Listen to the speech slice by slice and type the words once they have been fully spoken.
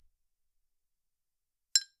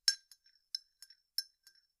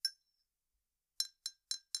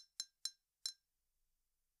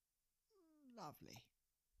Lovely.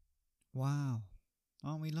 Wow,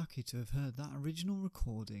 aren't we lucky to have heard that original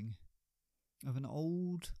recording of an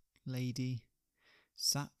old lady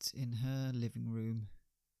sat in her living room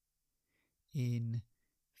in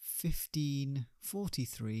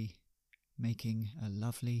 1543 making a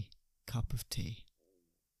lovely cup of tea.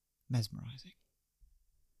 Mesmerising.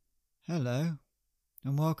 Hello,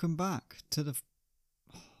 and welcome back to the...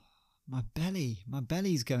 my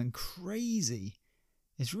belly's going crazy.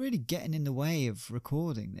 It's really getting in the way of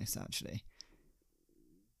recording this, actually.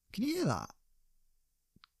 Can you hear that?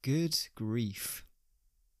 Good grief.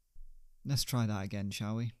 Let's try that again,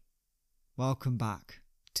 shall we? Welcome back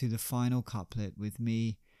to the final couplet with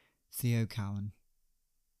me, Theo Cowan.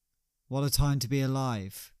 What a time to be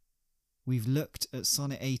alive. We've looked at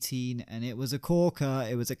Sonnet 18 and it was a corker,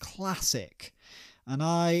 it was a classic. And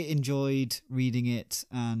I enjoyed reading it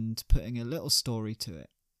and putting a little story to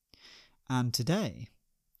it. And today,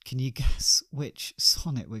 can you guess which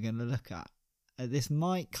sonnet we're going to look at? This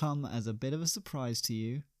might come as a bit of a surprise to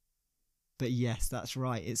you. But yes, that's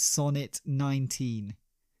right. It's Sonnet 19.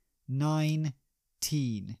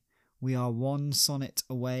 19. We are one sonnet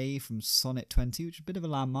away from Sonnet 20, which is a bit of a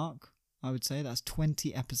landmark, I would say. That's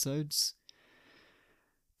 20 episodes.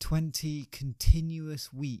 20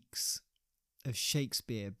 continuous weeks of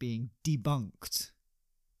Shakespeare being debunked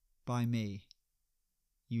by me.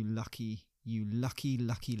 You lucky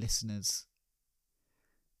listeners.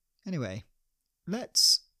 Anyway,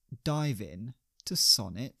 let's dive in to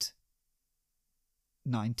Sonnet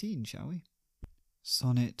 19, shall we?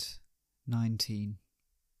 Sonnet 19.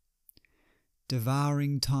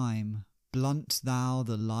 Devouring time, blunt thou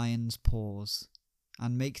the lion's paws,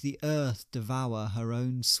 and make the earth devour her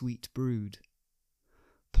own sweet brood.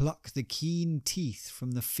 Pluck the keen teeth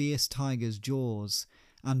from the fierce tiger's jaws,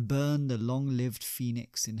 and burn the long-lived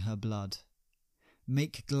phoenix in her blood.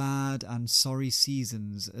 Make glad and sorry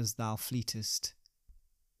seasons as thou fleetest,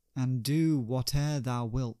 and do whate'er thou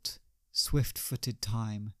wilt, swift-footed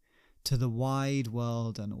time, to the wide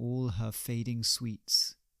world and all her fading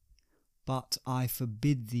sweets. But I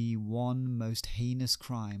forbid thee one most heinous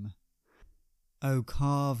crime. O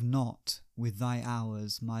carve not with thy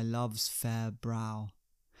hours my love's fair brow,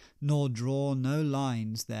 nor draw no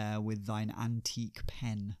lines there with thine antique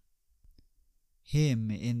pen.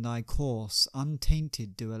 Him in thy course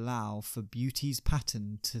untainted do allow for beauty's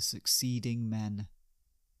pattern to succeeding men.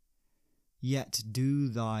 Yet do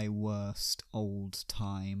thy worst, old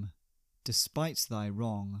time, despite thy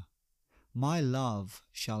wrong. My love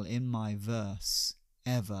shall in my verse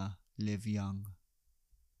ever live young.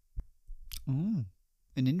 An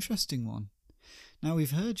interesting one. Now,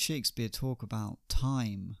 we've heard Shakespeare talk about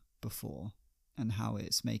time before and how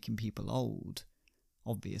it's making people old,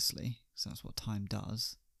 obviously, because that's what time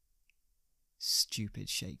does. Stupid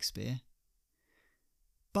Shakespeare.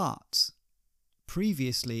 But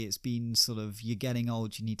previously it's been sort of, you're getting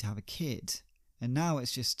old, you need to have a kid. And now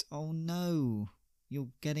it's just, oh no, you're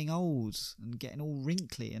getting old and getting all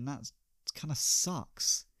wrinkly, and that kind of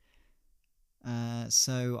sucks.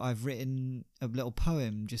 So I've written a little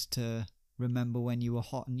poem just to remember when you were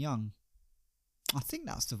hot and young. I think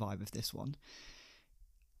that's the vibe of this one.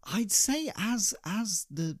 I'd say as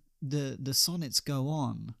the sonnets go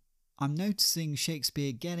on, I'm noticing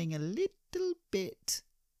Shakespeare getting a little bit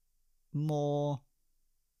more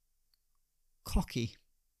cocky,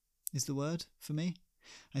 is the word for me.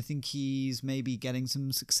 I think he's maybe getting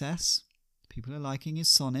some success. People are liking his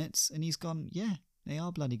sonnets, and he's gone, yeah, they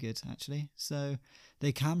are bloody good, actually. So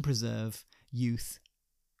they can preserve youth.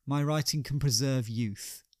 My writing can preserve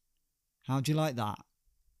youth. How'd you like that?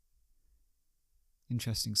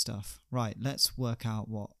 Interesting stuff. Right, let's work out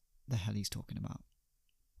what the hell he's talking about.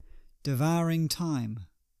 Devouring time,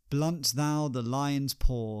 blunt thou the lion's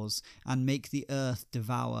paws, and make the earth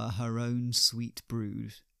devour her own sweet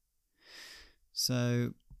brood.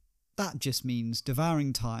 So that just means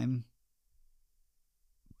devouring time,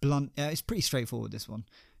 blunt... it's pretty straightforward, this one.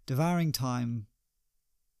 Devouring time,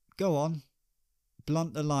 go on,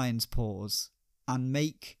 blunt the lion's paws, and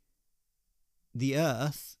make the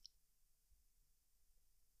earth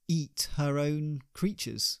eat her own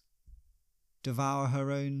creatures, devour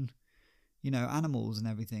her own, animals and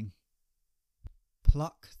everything.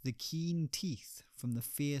 Pluck the keen teeth from the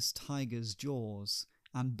fierce tiger's jaws,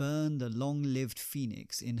 and burn the long-lived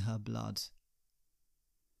phoenix in her blood.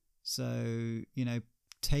 So,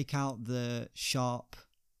 take out the sharp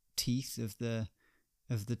teeth of the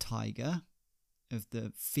tiger, of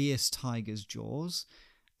the fierce tiger's jaws,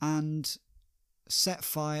 and set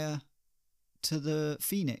fire to the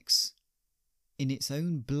phoenix in its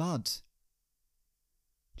own blood,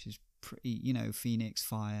 which is pretty, phoenix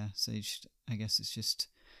fire. So I guess it's just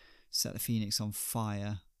set the phoenix on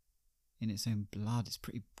fire in its own blood. It's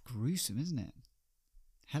pretty gruesome, isn't it?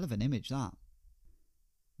 Hell of an image, that.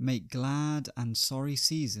 Make glad and sorry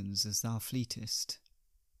seasons as thou fleetest.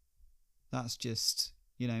 That's just,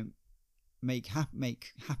 make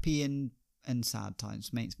happy and sad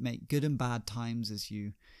times. Make good and bad times as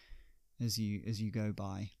you go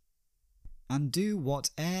by. And do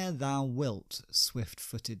whate'er thou wilt,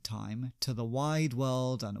 swift-footed time, to the wide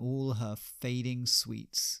world and all her fading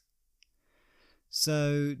sweets.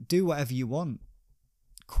 So do whatever you want,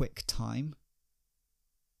 quick time.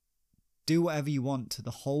 Do whatever you want to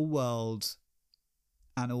the whole world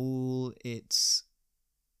and all its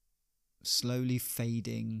slowly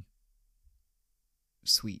fading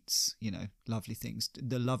sweets, lovely things,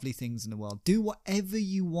 the lovely things in the world. Do whatever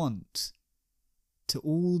you want to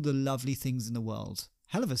all the lovely things in the world.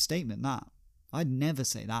 Hell of a statement, that. I'd never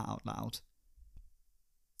say that out loud.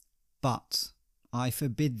 But I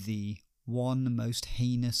forbid thee one most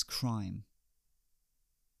heinous crime.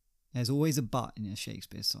 There's always a but in a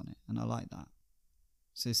Shakespeare sonnet, and I like that.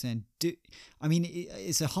 So saying,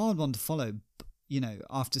 it's a hard one to follow,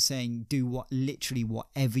 after saying do literally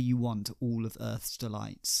whatever you want to all of earth's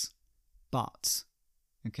delights. But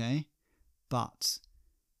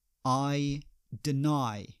I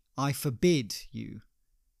forbid you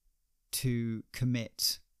to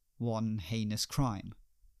commit one heinous crime.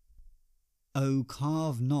 O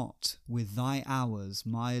carve not with thy hours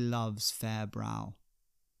my love's fair brow.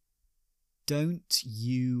 Don't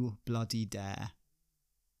you bloody dare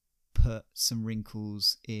put some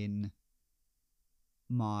wrinkles in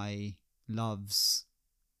my love's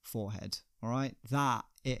forehead, alright?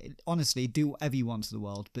 Honestly, do whatever you want to the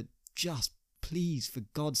world, but just please, for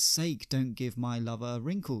God's sake, don't give my lover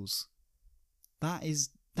wrinkles.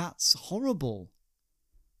 That's horrible.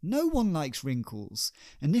 No one likes wrinkles.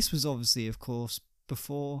 And this was obviously, of course,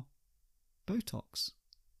 before Botox.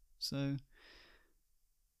 So,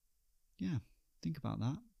 yeah, think about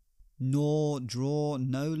that. Nor draw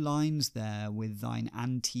no lines there with thine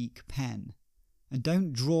antique pen. And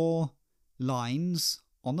don't draw lines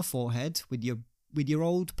on the forehead with your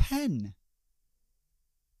old pen.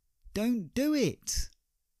 Don't do it.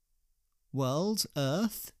 World,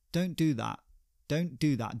 earth, don't do that. Don't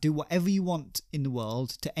do that. Do whatever you want in the world,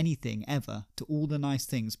 to anything, ever, to all the nice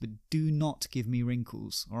things, but do not give me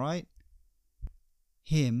wrinkles, alright?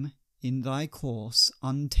 Him in thy course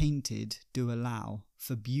untainted do allow,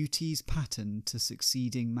 for beauty's pattern to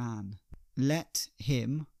succeeding man. Let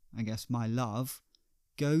him, I guess my love,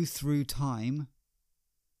 go through time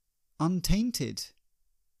untainted,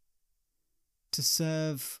 to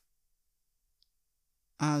serve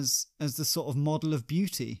as the sort of model of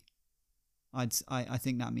beauty. I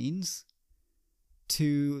think that means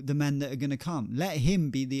to the men that are going to come. Let him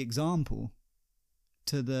be the example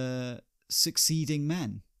to the succeeding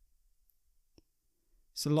men.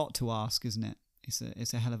 It's a lot to ask, isn't it?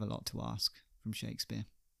 It's a hell of a lot to ask from Shakespeare.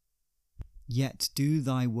 Yet do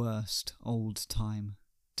thy worst, old time.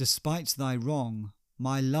 Despite thy wrong,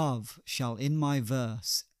 my love shall in my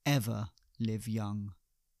verse ever live young.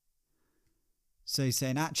 So he's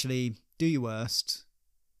saying, actually, do your worst,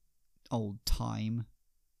 old time.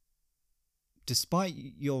 Despite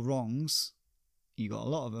your wrongs, you got a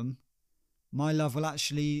lot of them, my love will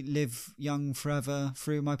actually live young forever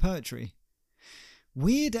through my poetry.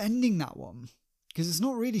 Weird ending, that one, because it's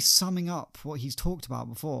not really summing up what he's talked about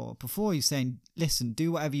before. Before he's saying, listen,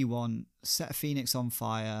 do whatever you want, set a phoenix on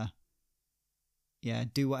fire,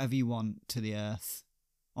 do whatever you want to the earth.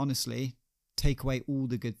 Honestly, take away all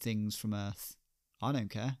the good things from earth. I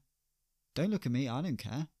don't care. Don't look at me, I don't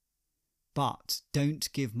care. But don't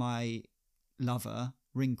give my lover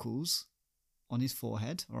wrinkles on his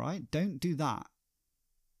forehead, alright? Don't do that.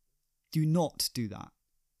 Do not do that.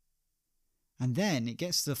 And then it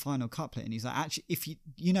gets to the final couplet and he's like, actually, if you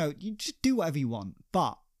just do whatever you want,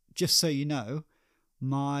 but just so you know,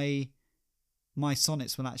 my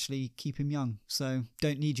sonnets will actually keep him young, so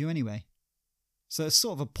don't need you anyway. So it's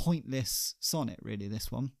sort of a pointless sonnet, really,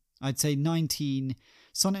 this one. I'd say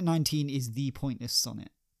Sonnet 19 is the pointless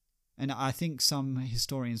sonnet. And I think some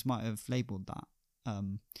historians might have labelled that.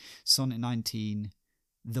 Sonnet 19,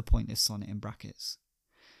 the pointless sonnet in brackets.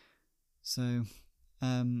 So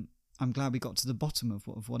I'm glad we got to the bottom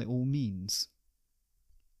of what it all means.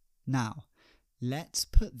 Now, let's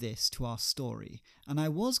put this to our story. And I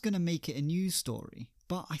was going to make it a news story,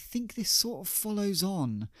 but I think this sort of follows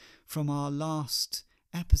on from our last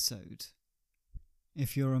episode.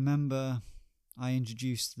 If you remember, I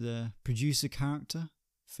introduced the producer character,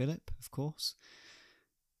 Philip, of course,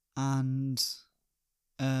 and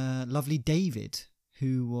lovely David,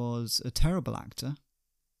 who was a terrible actor,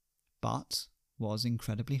 but was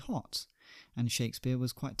incredibly hot. And Shakespeare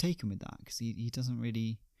was quite taken with that, because he doesn't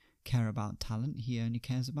really care about talent, he only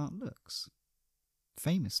cares about looks.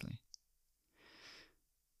 Famously.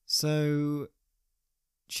 So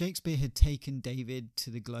Shakespeare had taken David to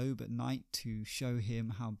the Globe at night to show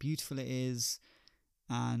him how beautiful it is,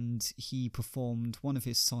 and he performed one of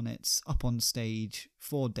his sonnets up on stage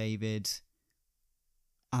for David,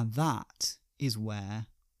 and that is where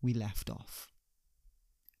we left off.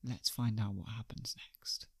 Let's find out what happens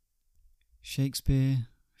next. Shakespeare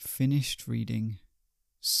finished reading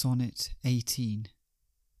Sonnet 18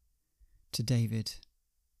 to David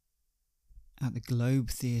at the Globe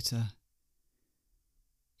Theatre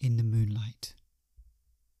in the moonlight.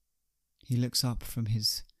 He looks up from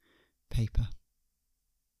his paper,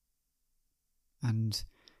 and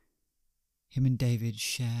him and David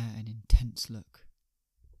share an intense look.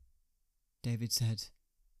 David said,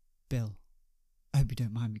 "Bill, I hope you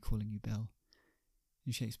don't mind me calling you Bill."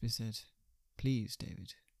 And Shakespeare said, "Please,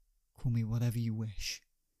 David, call me whatever you wish."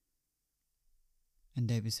 And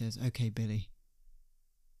David says, "Okay, Billy."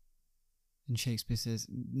 And Shakespeare says,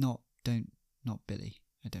 not Billy.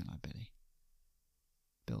 I don't like Billy.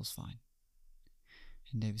 Bill's fine."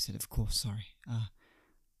 And David said, "Of course, sorry.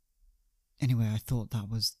 Anyway, I thought that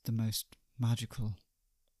was the most magical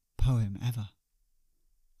poem ever.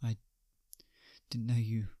 I didn't know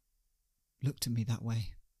you looked at me that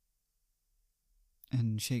way."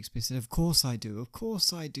 And Shakespeare said, "Of course I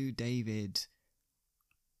do, David.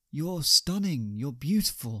 You're stunning, you're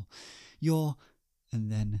beautiful,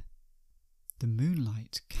 And then the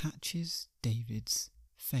moonlight catches David's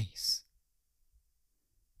face,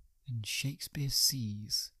 and Shakespeare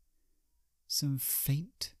sees some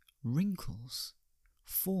faint wrinkles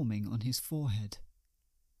forming on his forehead.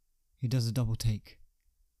 He does a double take,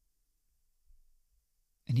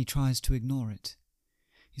 and he tries to ignore it.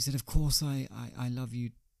 He said, "Of course I love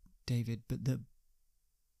you, David, but the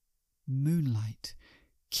moonlight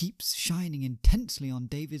keeps shining intensely on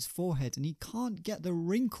David's forehead, and he can't get the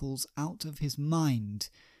wrinkles out of his mind."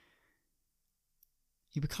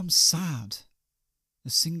 He becomes sad. A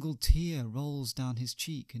single tear rolls down his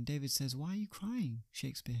cheek, and David says, "Why are you crying,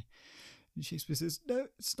 Shakespeare?" And Shakespeare says, "No,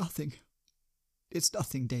 it's nothing. It's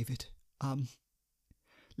nothing, David.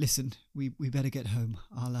 Listen, we better get home.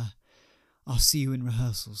 I'll see you in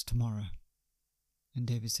rehearsals tomorrow." And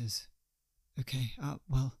David says, "Okay,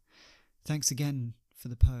 well, thanks again for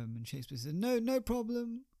the poem." And Shakespeare says, No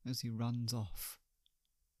problem," as he runs off.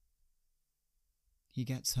 He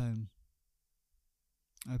gets home,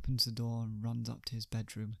 opens the door and runs up to his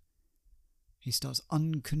bedroom. He starts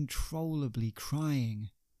uncontrollably crying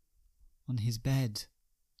on his bed,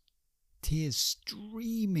 tears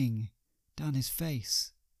streaming down his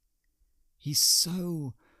face. He's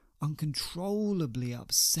so uncontrollably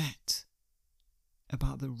upset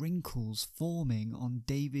about the wrinkles forming on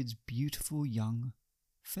David's beautiful young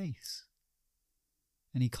face,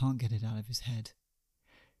 and he can't get it out of his head.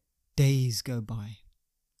 Days go by.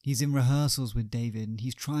 He's in rehearsals with David, and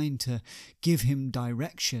he's trying to give him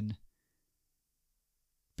direction,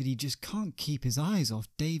 but he just can't keep his eyes off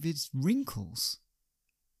David's wrinkles.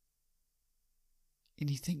 And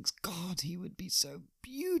he thinks, God, he would be so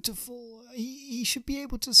beautiful. He should be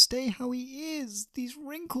able to stay how he is. These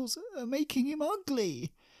wrinkles are making him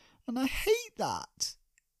ugly, and I hate that.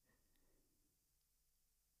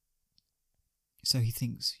 So he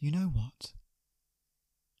thinks, you know what?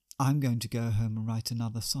 I'm going to go home and write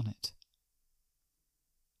another sonnet.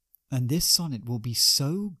 And this sonnet will be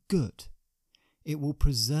so good, it will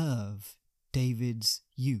preserve David's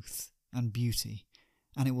youth and beauty,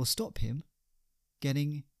 and it will stop him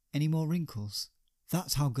getting any more wrinkles.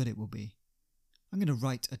 That's how good it will be. I'm going to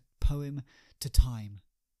write a poem to time.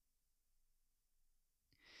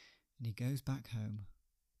 And he goes back home,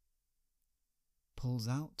 pulls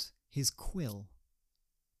out his quill,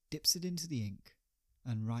 dips it into the ink,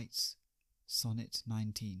 and writes Sonnet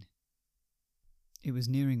 19. It was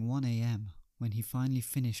nearing 1 a.m. when he finally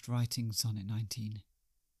finished writing Sonnet 19.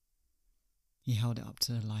 He held it up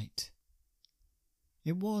to the light.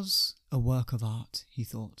 It was a work of art, he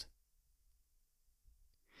thought.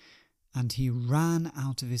 And he ran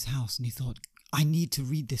out of his house and he thought, I need to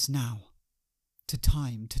read this now. To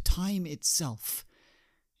time itself.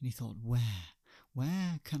 And he thought,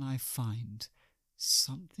 where can I find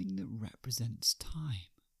something that represents time?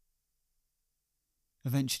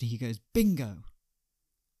 Eventually he goes, bingo!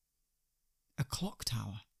 A clock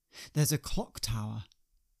tower. There's a clock tower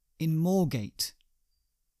in Moorgate.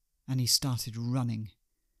 And he started running.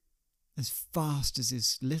 as fast as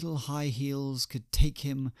his little high heels could take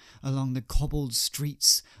him along the cobbled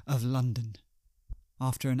streets of London.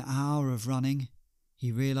 After an hour of running,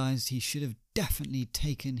 he realised he should have definitely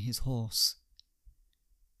taken his horse.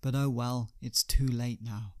 But oh well, it's too late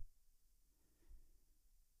now.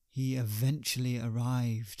 He eventually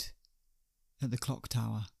arrived at the clock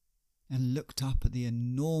tower and looked up at the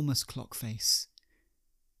enormous clock face.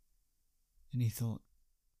 And he thought,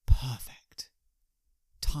 perfect.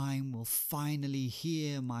 Time will finally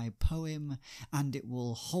hear my poem, and it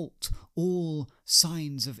will halt all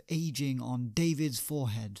signs of aging on David's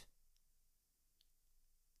forehead.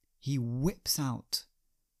 He whips out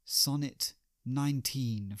Sonnet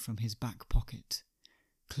 19 from his back pocket,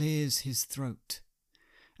 clears his throat,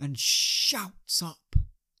 and shouts up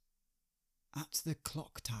at the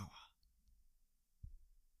clock tower.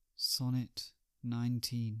 Sonnet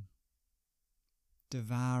 19.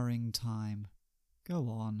 Devouring time. Go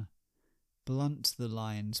on, blunt the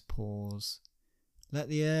lion's paws. Let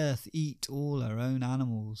the earth eat all her own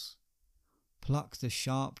animals. Pluck the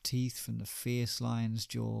sharp teeth from the fierce lion's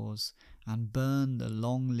jaws, and burn the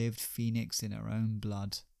long-lived phoenix in her own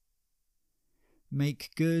blood.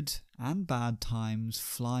 Make good and bad times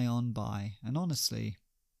fly on by, and honestly,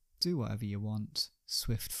 do whatever you want,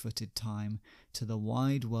 swift-footed time, to the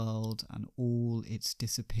wide world and all its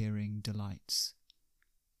disappearing delights.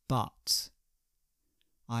 But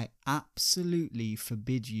I absolutely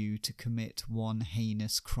forbid you to commit one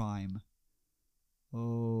heinous crime.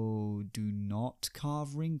 Oh, do not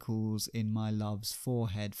carve wrinkles in my love's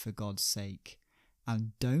forehead for God's sake,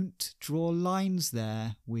 and don't draw lines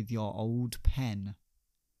there with your old pen.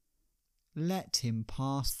 Let him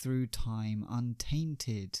pass through time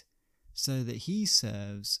untainted, so that he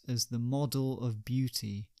serves as the model of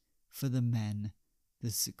beauty for the men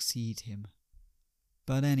that succeed him.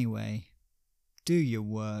 But anyway, do your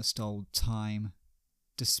worst, old time.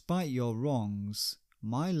 Despite your wrongs,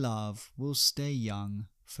 my love will stay young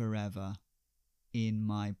forever in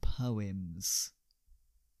my poems.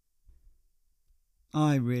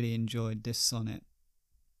 I really enjoyed this sonnet.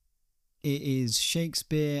 It is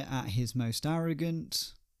Shakespeare at his most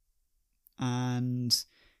arrogant, and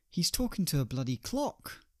he's talking to a bloody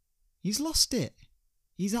clock. He's lost it.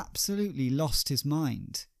 He's absolutely lost his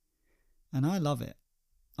mind. And I love it.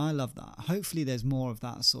 I love that. Hopefully there's more of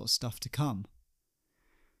that sort of stuff to come,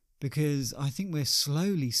 because I think we're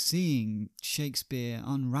slowly seeing Shakespeare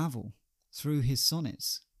unravel through his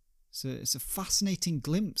sonnets. So it's a fascinating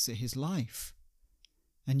glimpse at his life.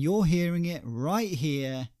 And you're hearing it right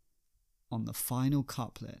here on the final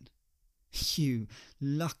couplet. You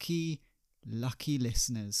lucky, lucky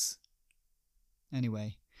listeners.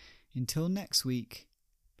 Anyway, until next week,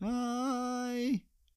 bye!